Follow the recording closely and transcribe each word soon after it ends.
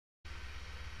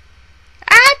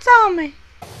fome.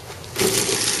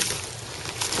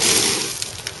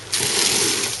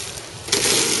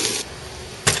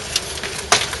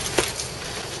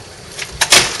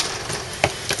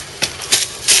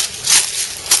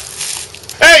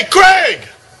 Hey, Craig!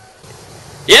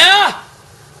 Yeah?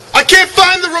 I can't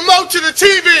find the remote to the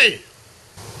TV!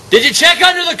 Did you check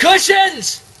under the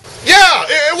cushions? Yeah,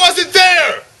 it wasn't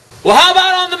there! Well, how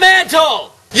about on the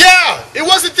mantle? Yeah, it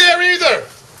wasn't there either!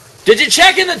 Did you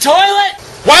check in the toilet?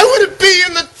 Why would it be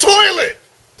in the toilet?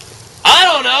 I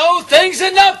don't know. Things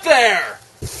end up there.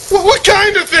 What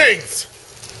kind of things?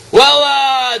 Well,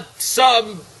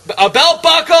 a belt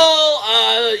buckle,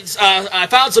 I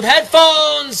found some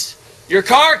headphones, your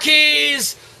car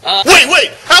keys,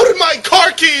 Wait, how did my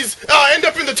car keys end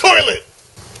up in the toilet?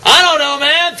 I don't know,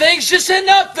 man. Things just end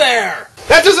up there.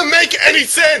 That doesn't make any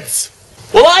sense!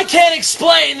 Well, I can't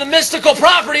explain the mystical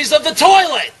properties of the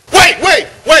toilet. Wait!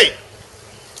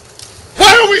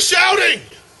 Why are we shouting?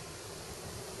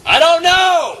 I don't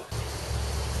know.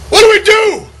 What do we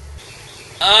do?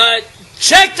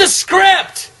 Check the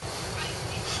script.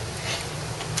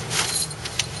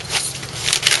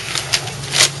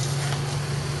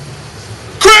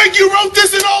 Craig, you wrote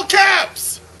this in all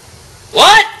caps!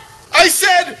 What? I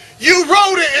said you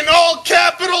wrote it in all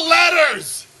capital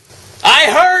letters! I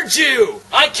heard you.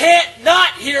 I can't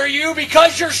not hear you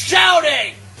because you're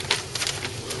shouting.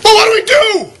 But what do we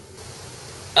do?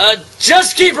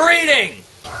 Just keep reading.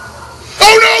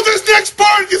 Oh no, this next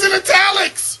part is in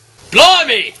italics!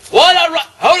 Blimey!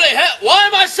 Holy hell! Why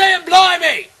am I saying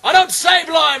blimey? I don't say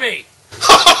blimey.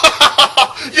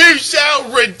 You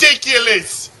sound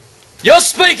ridiculous! You're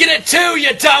speaking it too,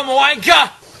 you dumb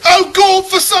wanker. Oh, Gold,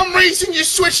 for some reason you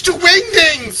switched to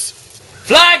wingdings!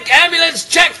 Flag, ambulance,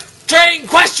 check, train,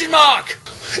 question mark.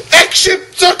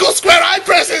 X-ship, circle, square, eye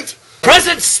present!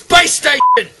 Present space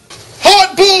station.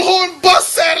 Hot bullhorn bus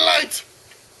satellite!